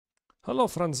Hello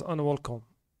friends and welcome.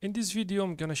 In this video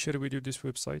I'm gonna share with you this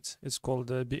website. It's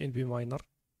called BNB Miner.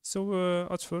 So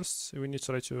at first when you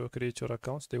try to create your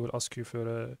account they will ask you for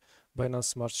a Binance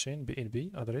Smart Chain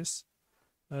BNB address,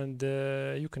 and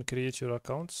you can create your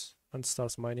account and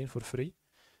start mining for free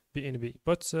BNB.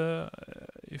 But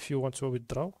if you want to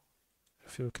withdraw,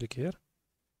 if you click here,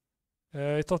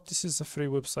 I thought this is a free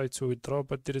website to withdraw,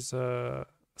 but there is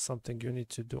something you need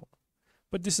to do.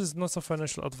 But this is not a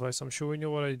financial advice. I'm showing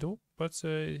you what I do, but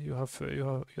you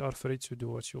are free to do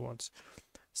what you want.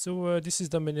 So this is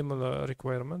the minimal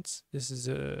requirements. This is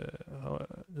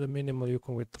the minimal you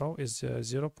can withdraw is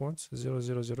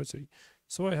 0.0003.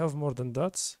 So I have more than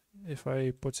that. If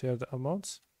I put here the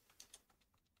amount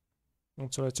and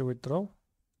try to withdraw,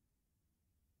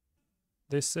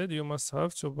 they said you must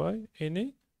have to buy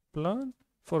any plan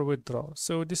for withdrawal.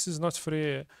 So this is not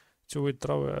free. To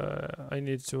withdraw, I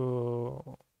need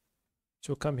to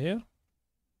come here.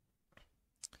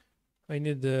 I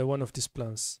need one of these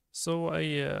plans. So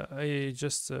I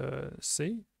just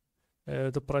say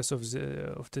the price of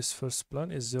this first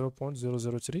plan is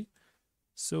 0.003.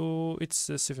 So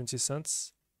it's 70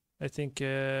 cents. I think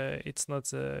it's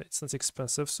not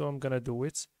expensive, so I'm gonna do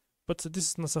it. But this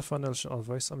is not a financial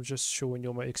advice. I'm just showing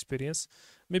you my experience.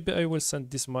 Maybe I will send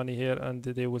this money here and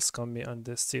they will scam me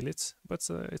and steal it. But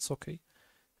it's okay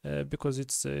because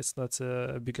it's not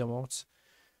a big amount.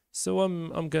 So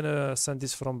I'm gonna send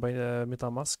this from by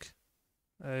MetaMask.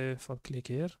 If I click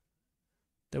here,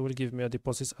 they will give me a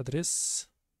deposit address.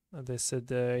 And they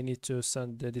said I need to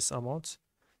send this amount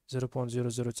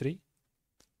 0.003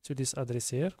 to this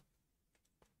address here.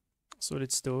 So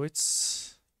let's do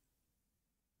it.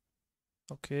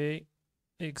 Okay,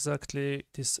 exactly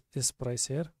this price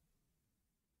here.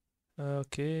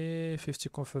 Okay, 50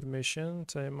 confirmation,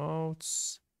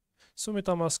 timeouts. So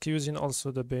MetaMask using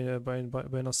also the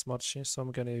Binance Smart Chain, so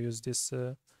I'm gonna use this.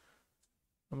 I'm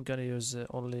gonna use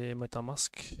only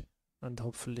MetaMask, and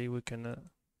hopefully we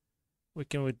can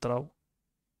withdraw.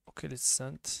 Okay, let's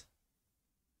send.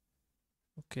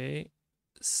 Okay,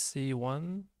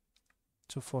 C1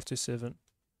 to 47.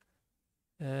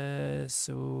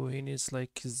 So he needs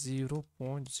like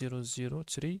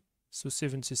 0.003, so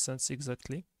 70 cents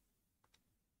exactly.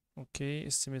 Okay,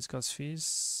 estimate gas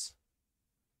fees.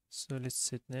 So let's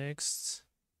set next.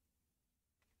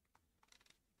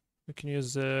 We can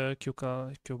use the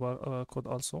QR code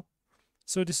also.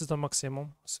 So this is the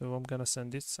maximum. So I'm gonna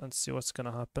send it and see what's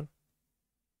gonna happen.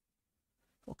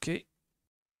 Okay.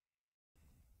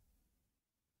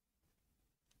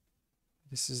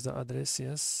 This is the address,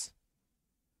 yes.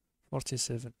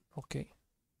 47. Okay.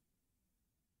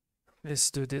 Let's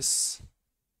do this.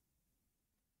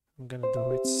 I'm gonna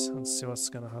do it and see what's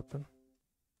gonna happen.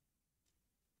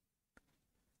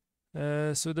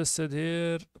 So they said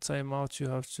here, timeout, you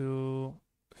have to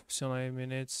 59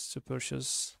 minutes to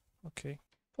purchase. Okay.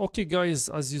 Okay, guys,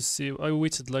 as you see, I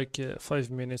waited like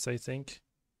 5 minutes, I think,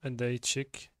 and I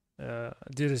check.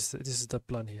 This is the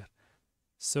plan here.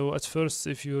 So at first,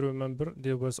 if you remember,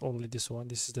 there was only this one.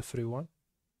 This is the free one.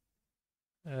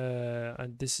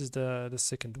 And this is the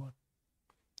second one.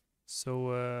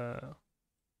 So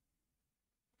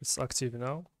it's active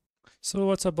now. So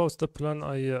what about the plan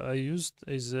I used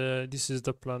is this is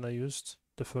the plan I used,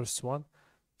 the first one.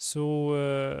 So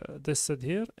they said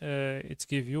here it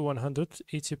give you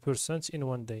 180% in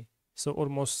one day, so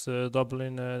almost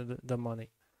doubling the money.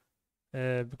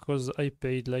 Because I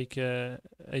paid like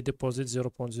I deposit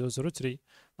 0.003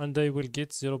 and I will get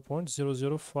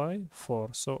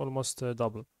 0.0054, so almost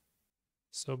double.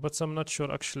 So but I'm not sure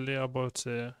actually about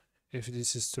if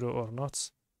this is true or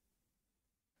not,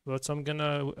 but I'm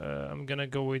gonna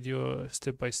go with you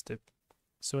step by step.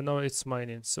 So now it's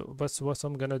mining. So but what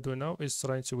I'm gonna do now is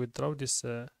trying to withdraw this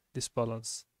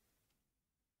balance.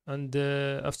 And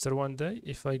after one day,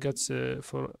 if I got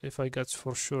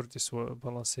for sure this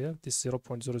balance here, this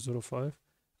 0.005,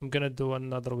 I'm gonna do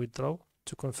another withdraw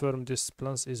to confirm this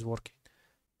balance is working.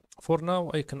 For now,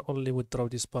 I can only withdraw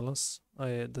this balance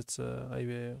I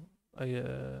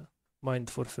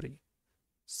mined for free.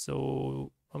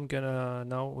 So I'm gonna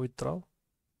now withdraw.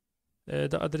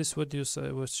 The address what you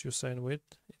sign with,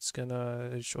 it's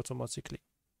gonna reach automatically.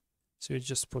 So you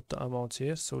just put the amount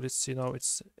here. So let's see now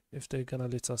if they're gonna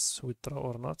let us withdraw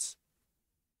or not.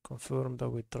 Confirm the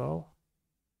withdraw.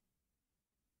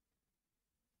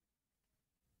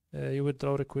 Your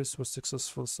withdrawal request was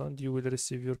successful, and you will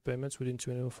receive your payment within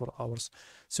 24 hours.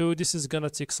 So this is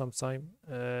gonna take some time.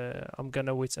 I'm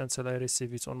gonna wait until I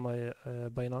receive it on my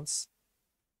Binance.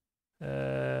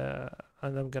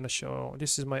 And I'm gonna show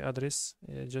this is my address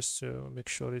just to make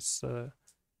sure it's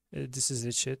this is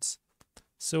legit.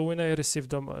 So when I receive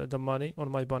the money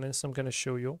on my balance, I'm gonna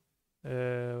show you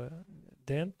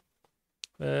then.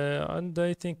 And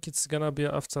I think it's gonna be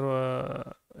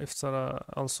after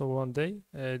also one day.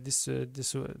 This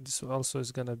also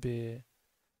is gonna be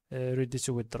ready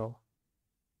to withdraw.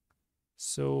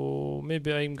 So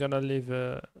maybe I'm gonna leave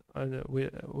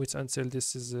wait until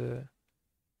this is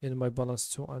in my balance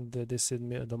too, and they send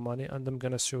me the money, and I'm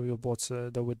gonna show you both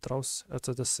the withdrawals at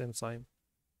the same time.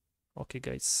 Okay,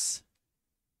 guys.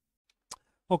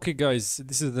 Okay, guys,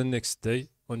 this is the next day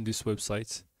on this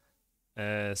website.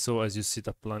 So as you see,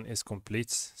 the plan is complete.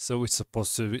 So it's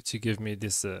supposed to give me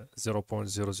this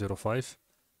 0.005.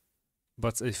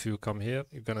 But if you come here,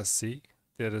 you're gonna see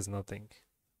there is nothing.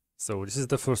 So this is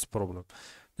the first problem.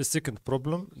 The second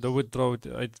problem, the withdrawal,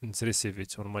 I didn't receive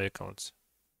it on my account.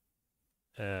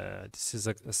 This is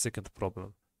a second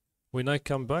problem. When I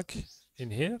come back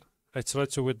in here, I try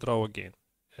to withdraw again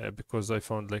because I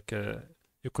found like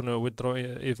you can withdraw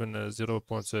even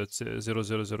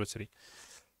 0.0003.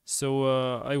 So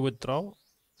I withdraw.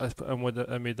 I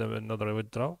made another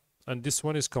withdrawal, and this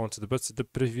one is counted, but the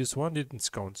previous one didn't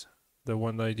count. The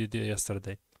one I did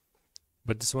yesterday,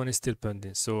 but this one is still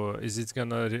pending. So is it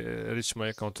gonna reach my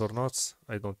account or not?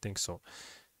 I don't think so.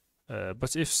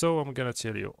 But if so, I'm gonna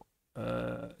tell you.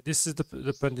 This is the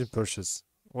pending purchase.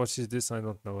 What is this? I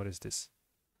don't know what is this.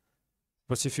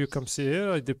 But if you come see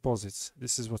here, I deposit.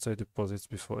 This is what I deposit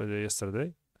before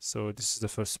yesterday. So this is the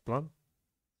first plan.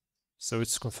 So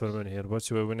it's confirming here.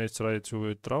 But when I try to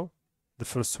withdraw, the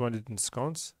first one didn't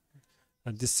count,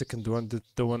 and this second one,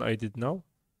 the one I did now,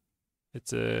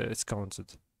 it's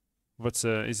counted. But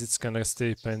is it gonna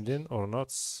stay pending or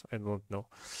not? I don't know.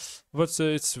 But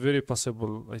it's very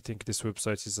possible. I think this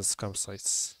website is a scam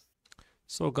site.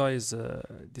 So guys,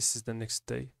 this is the next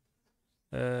day.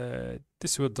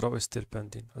 This withdrawal is still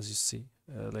pending, as you see.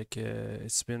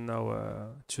 It's been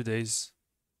now 2 days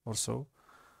or so,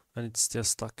 and it's still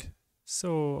stuck.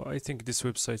 So I think this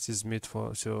website is made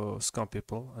to scam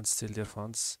people and steal their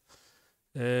funds.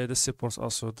 The support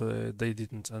also they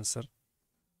didn't answer.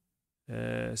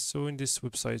 So in this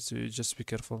website, you just be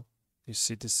careful. You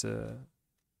see this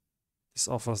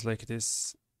offers like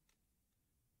this.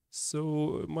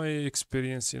 So in my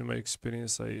experience,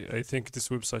 I think this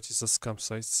website is a scam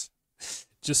site.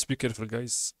 Just be careful,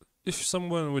 guys. If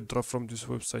someone withdraw from this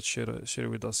website, share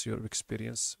with us your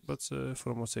experience. But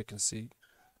from what I can see,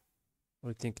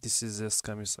 I think this is a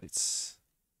scammy site.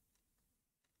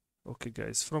 Okay,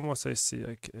 guys, from what I see,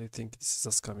 I think this is a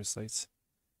scammy site.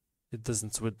 It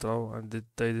doesn't withdraw, and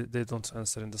they don't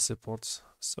answer in the support.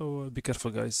 So be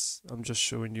careful, guys. I'm just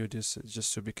showing you this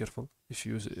just to be careful. If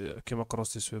you came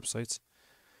across this website,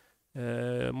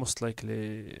 most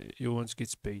likely you won't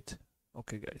get paid.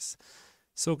 Okay, guys.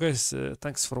 So guys,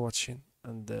 thanks for watching,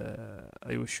 and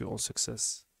I wish you all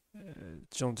success.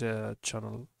 Join the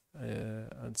channel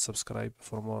and subscribe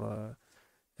for more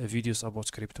videos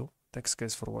about crypto. Thanks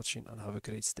guys for watching, and have a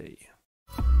great day.